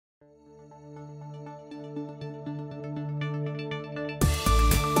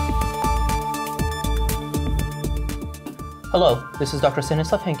Hello, this is Dr.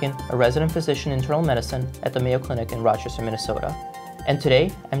 Stanislav Henkin, a resident physician in internal medicine at the Mayo Clinic in Rochester, Minnesota. And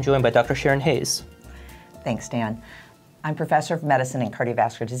today, I'm joined by Dr. Sharon Hayes. Thanks, Dan. I'm professor of medicine and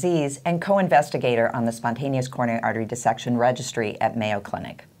cardiovascular disease and co-investigator on the spontaneous coronary artery dissection registry at Mayo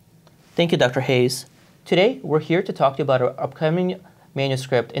Clinic. Thank you, Dr. Hayes. Today, we're here to talk to you about our upcoming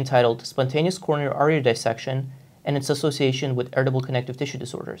manuscript entitled Spontaneous Coronary Artery Dissection and its Association with Heritable Connective Tissue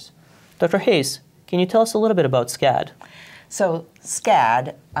Disorders. Dr. Hayes, can you tell us a little bit about SCAD? So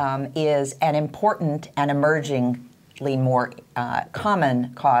SCAD is an important and emergingly more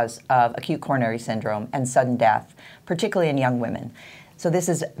common cause of acute coronary syndrome and sudden death, particularly in young women. So this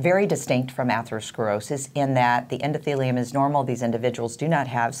is very distinct from atherosclerosis in that the endothelium is normal, these individuals do not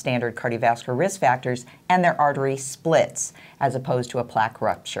have standard cardiovascular risk factors, and their artery splits as opposed to a plaque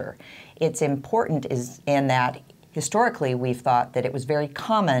rupture. It's important in that historically we've thought that it was very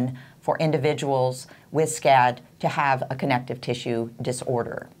common for individuals with SCAD to have a connective tissue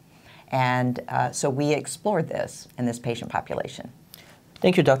disorder. And so we explored this in this patient population.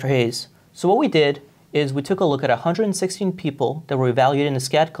 Thank you, Dr. Hayes. So what we did is we took a look at 116 people that were evaluated in the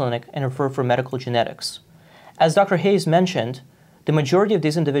SCAD clinic and referred for medical genetics. As Dr. Hayes mentioned, the majority of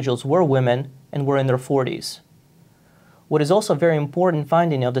these individuals were women and were in their 40s. What is also a very important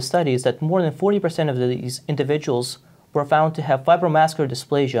finding of the study is that more than 40% of these individuals were found to have fibromuscular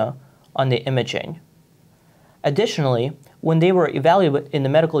dysplasia on the imaging. Additionally, when they were evaluated in the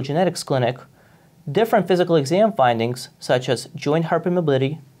medical genetics clinic, different physical exam findings such as joint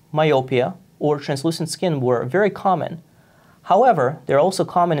hypermobility, myopia, or translucent skin were very common. However, they're also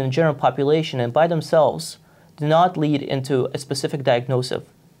common in the general population and by themselves do not lead into a specific diagnosis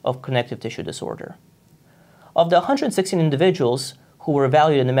of connective tissue disorder. Of the 116 individuals who were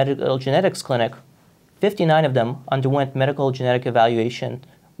evaluated in the medical genetics clinic, 59 of them underwent medical genetic evaluation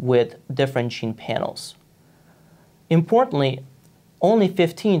with different gene panels. Importantly, only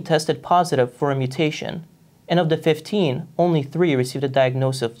 15 tested positive for a mutation, and of the 15, only 3 received a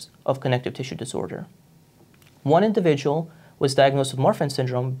diagnosis of connective tissue disorder. One individual was diagnosed with Marfan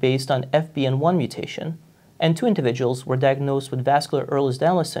syndrome based on FBN1 mutation, and 2 individuals were diagnosed with vascular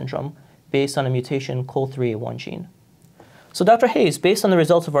Ehlers-Danlos syndrome based on a mutation COL3A1 gene. So Dr. Hayes, based on the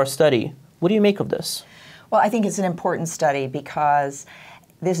results of our study, what do you make of this? Well, I think it's an important study because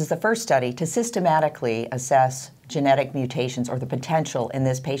this is the first study to systematically assess genetic mutations or the potential in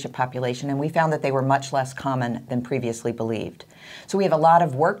this patient population, and we found that they were much less common than previously believed. So we have a lot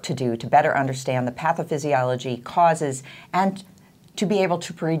of work to do to better understand the pathophysiology, causes, and to be able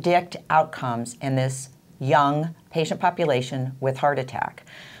to predict outcomes in this young patient population with heart attack.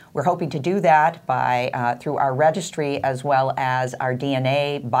 We're hoping to do that by through our registry as well as our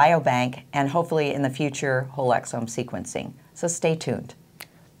DNA biobank and hopefully in the future whole exome sequencing. So stay tuned.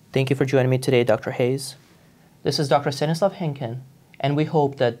 Thank you for joining me today, Dr. Hayes. This is Dr. Stanislav Henkin, and we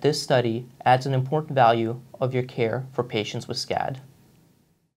hope that this study adds an important value of your care for patients with SCAD.